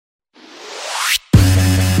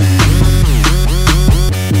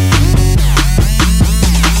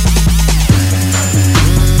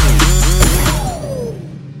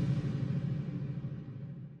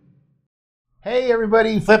Hey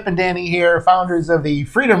everybody, Flip and Danny here, founders of the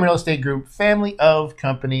Freedom Real Estate Group family of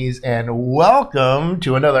companies, and welcome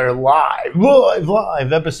to another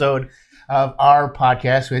live episode of our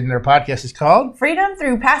podcast. And our podcast is called Freedom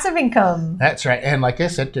Through Passive Income. That's right. And like I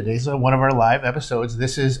said, today's one of our live episodes.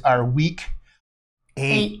 This is our week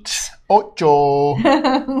 8. Our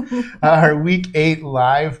week 8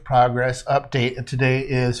 live progress update. Today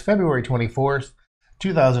is February 24th.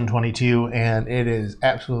 2022, and it is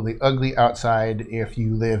absolutely ugly outside if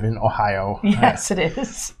you live in Ohio. Yes, it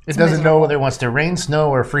is. It doesn't know whether it wants to rain, snow,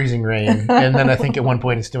 or freezing rain. And then I think at one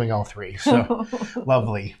point it's doing all three. So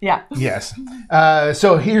lovely. Yeah. Yes.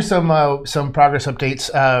 So here's some progress updates.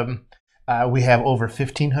 We have over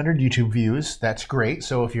 1,500 YouTube views. That's great.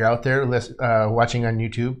 So if you're out there watching on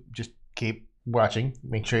YouTube, just keep watching.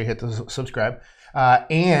 Make sure you hit the subscribe.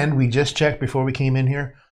 And we just checked before we came in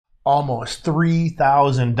here. Almost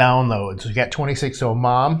 3,000 downloads. We got 26. So,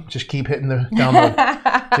 Mom, just keep hitting the download.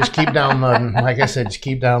 Just keep downloading. Like I said, just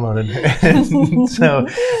keep downloading. So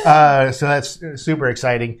that's super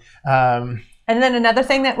exciting. And then another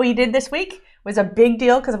thing that we did this week was a big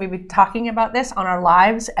deal because we've been talking about this on our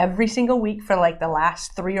lives every single week for like the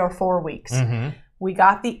last 3 or 4 weeks. Mm-hmm. We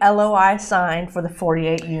got the LOI signed for the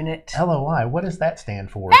 48 unit. LOI, what does that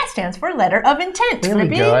stand for? That stands for letter of intent. There we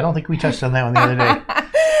go. I don't think we touched on that one the other day.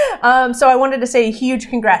 So I wanted to say a huge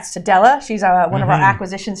congrats to Della. She's one of our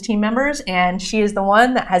acquisitions team members, and she is the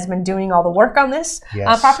one that has been doing all the work on this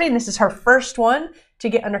property. And this is her first one to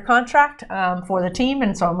get under contract for the team,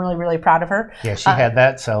 and so I'm really, really proud of her. Yeah, she had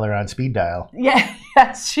that seller on speed dial. Yeah,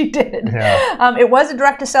 yes, she did. Yeah. It was a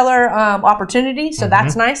direct-to-seller opportunity, so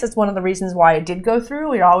that's nice. That's one of the reasons why it did go through.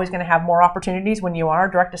 We're always going to have more opportunities when you are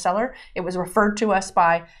direct-to-seller. It was referred to us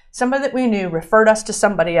by somebody that we knew, referred us to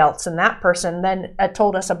somebody else, and that person then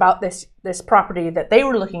told us about this property that they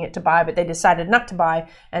were looking at to buy, but they decided not to buy,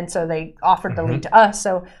 and so they offered the lead to us.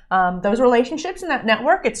 So those relationships and that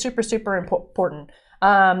network, it's super, super important.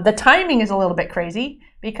 The timing is a little bit crazy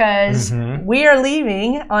because we are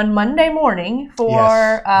leaving on Monday morning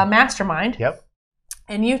for Mastermind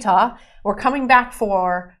in Utah. We're coming back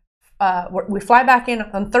for, we fly back in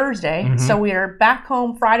on Thursday. So we are back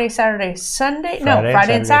home Friday, Saturday, Sunday.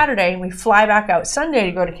 Friday and Saturday. And we fly back out Sunday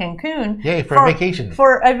to go to Cancun. Yay, for a vacation.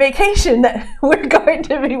 For a vacation that we're going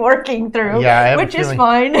to be working through, which is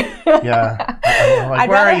fine. Yeah.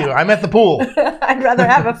 Where are you? I'm at the pool. I'd rather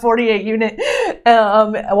have a 48 unit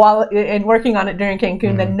while working on it during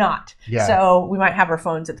Cancun than not. Yeah. So we might have our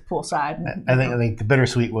phones at the poolside. I think the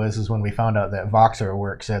bittersweet was when we found out that Voxer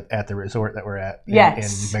works at the resort that we're at in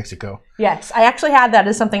Mexico. Yes, I actually had that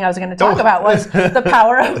as something I was going to talk about was the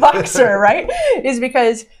power of Voxer, right? Is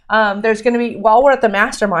because there's going to be, while we're at the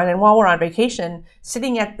mastermind and while we're on vacation,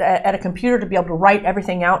 sitting at a computer to be able to write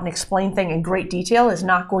everything out and explain things in great detail is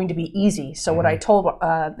not going to be easy. So what I told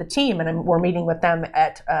the team, and we're meeting with them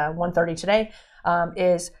at 1:30 today,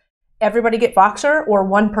 is everybody get Voxer or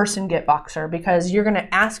one person get Voxer, because you're going to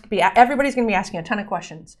everybody's going to be asking a ton of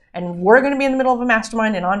questions, and we're going to be in the middle of a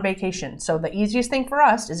mastermind and on vacation. So the easiest thing for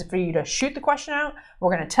us is for you to shoot the question out.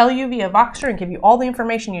 We're going to tell you via Voxer and give you all the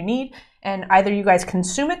information you need, and either you guys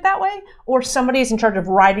consume it that way or somebody is in charge of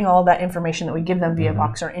writing all of that information that we give them via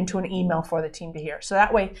Voxer into an email for the team to hear. So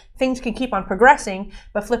that way things can keep on progressing,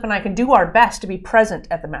 but Flip and I can do our best to be present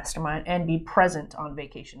at the mastermind and be present on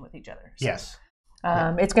vacation with each other. So. Yes.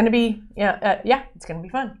 It's going to be, it's going to be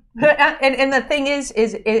fun. and the thing is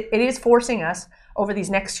it is forcing us over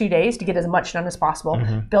these next 2 days to get as much done as possible,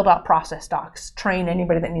 build out process docs, train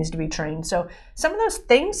anybody that needs to be trained. So some of those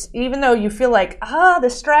things, even though you feel like, the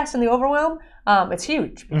stress and the overwhelm, it's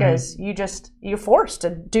huge because you're forced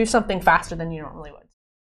to do something faster than you normally would.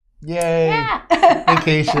 Yay. Yeah.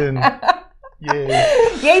 Vacation.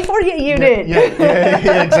 Yay 48 unit.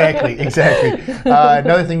 Yeah, exactly.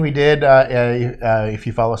 Another thing we did, if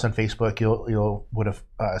you follow us on Facebook, you would have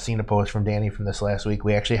seen a post from Danny from this last week.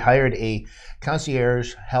 We actually hired a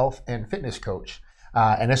concierge health and fitness coach.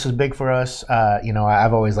 And this is big for us. I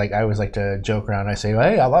always like to joke around. I say,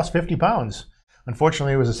 hey, I lost 50 pounds.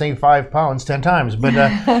 Unfortunately, it was the same 5 pounds 10 times. But,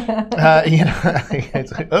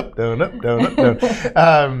 it's like up, down, up, down, up,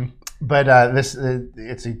 down. But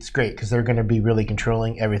it's great because they're going to be really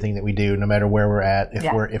controlling everything that we do, no matter where we're at.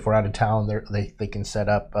 If we're out of town, they can set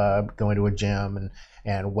up going to a gym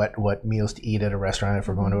and what meals to eat at a restaurant if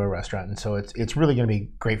we're going to a restaurant. And so it's really going to be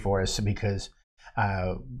great for us because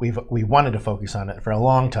we wanted to focus on it for a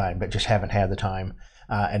long time, but just haven't had the time.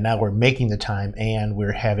 And now we're making the time, and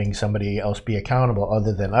we're having somebody else be accountable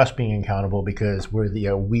other than us being accountable, because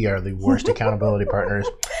we are the worst accountability partners.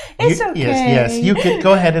 It's okay. Yes. You could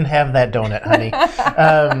go ahead and have that donut, honey.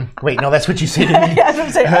 Wait, no, that's what you say to me. Yeah, I was going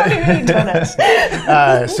to say, I don't even eat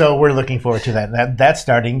donuts. So we're looking forward to that. That's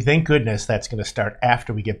starting. Thank goodness that's going to start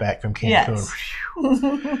after we get back from Cancun. Yes.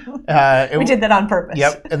 We did that on purpose.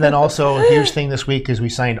 Yep. And then also, a huge thing this week is we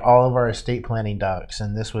signed all of our estate planning docs,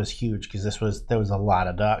 and this was huge because there was a lot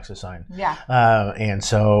of docs to sign. Yeah. And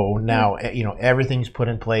so now everything's put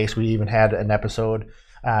in place. We even had an episode.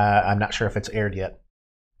 I'm not sure if it's aired yet.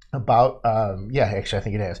 About actually I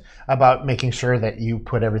think it is about making sure that you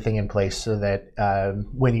put everything in place so that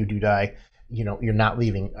when you do die, you're not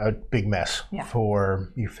leaving a big mess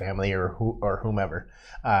for your family or whomever.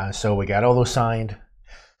 So we got all those signed.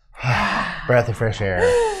 Breath of fresh air.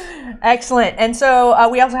 Excellent. And so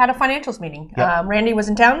we also had a financials meeting. Yep. Randy was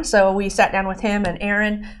in town, so we sat down with him and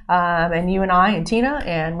Aaron and you and I and Tina,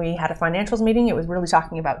 and we had a financials meeting. It was really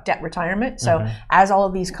talking about debt retirement. So as all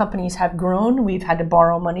of these companies have grown, we've had to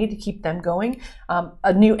borrow money to keep them going.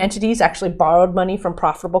 New entities actually borrowed money from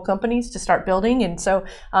profitable companies to start building. And so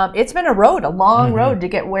it's been a long road to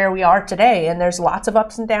get where we are today. And there's lots of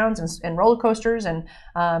ups and downs and roller coasters. And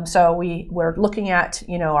so we're looking at,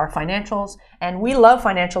 our financials, and we love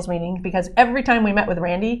financials meetings because every time we met with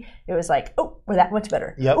Randy, it was like, oh, we're that much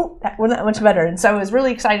better. Yep. Oh, we're that much better. And so it was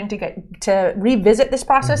really exciting to get to revisit this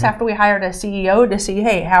process after we hired a CEO to see,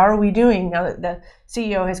 hey, how are we doing now that the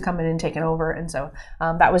CEO has come in and taken over? And so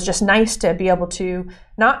that was just nice to be able to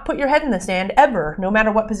not put your head in the sand ever, no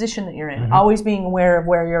matter what position that you're in, always being aware of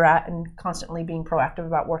where you're at and constantly being proactive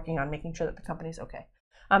about working on making sure that the company's okay.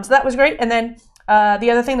 So that was great. And then the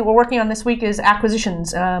other thing that we're working on this week is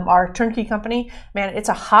acquisitions. Our turnkey company, man, it's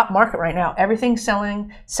a hot market right now. Everything's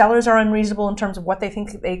selling. Sellers are unreasonable in terms of what they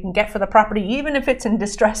think they can get for the property, even if it's in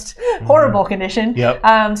distressed, horrible condition.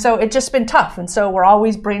 Yep. So it's just been tough. And so we're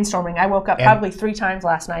always brainstorming. I woke up probably 3 times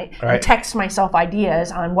last night and text myself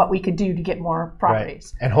ideas on what we could do to get more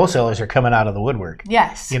properties. Right. And wholesalers are coming out of the woodwork.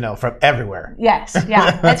 Yes. From everywhere. Yes.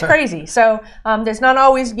 Yeah. That's crazy. So there's not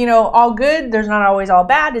always, all good. There's not always all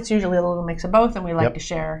bad. It's usually a little mix of both, and we like to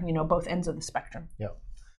share, both ends of the spectrum. Yep.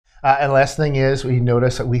 And last thing is, we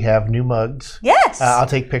notice that we have new mugs. Yes. I'll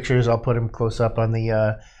take pictures. I'll put them close up on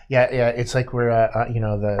the. It's like we're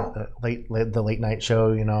the late night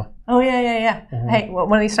show. Oh yeah. Hey, well,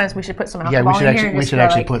 one of these times we should put some alcohol in here. We should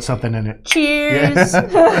actually put something in it. Cheers.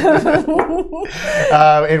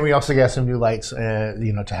 And we also got some new lights,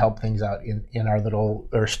 to help things out in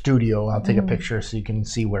our studio. I'll take a picture so you can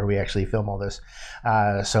see where we actually film all this.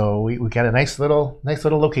 So we got a nice little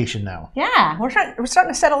location now. Yeah, we're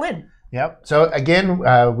starting to settle in. Yep. So again,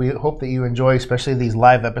 we hope that you enjoy, especially these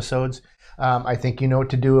live episodes. I think you know what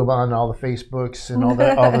to do on all the Facebooks and all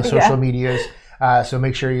the social medias. So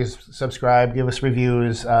make sure you subscribe, give us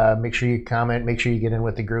reviews, make sure you comment, make sure you get in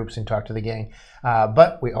with the groups and talk to the gang.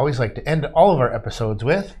 But we always like to end all of our episodes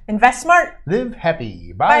with invest smart, live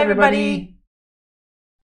happy. Bye everybody.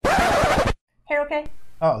 Hair okay?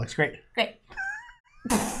 Oh, it looks great. Great.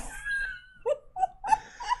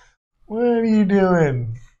 What are you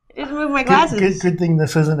doing? I just moved my glasses. Good thing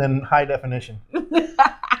this isn't in high definition. We're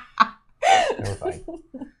fine.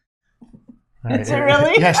 Is it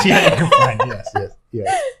really? Yes, yeah, you're fine.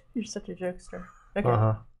 Yes. You're such a jokester.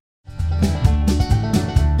 Okay.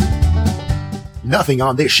 Nothing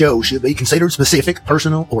on this show should be considered specific,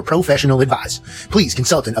 personal, or professional advice. Please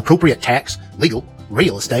consult an appropriate tax, legal,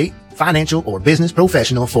 real estate, financial, or business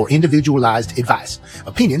professional for individualized advice.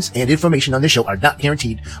 Opinions and information on this show are not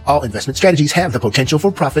guaranteed. All investment strategies have the potential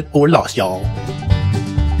for profit or loss, y'all.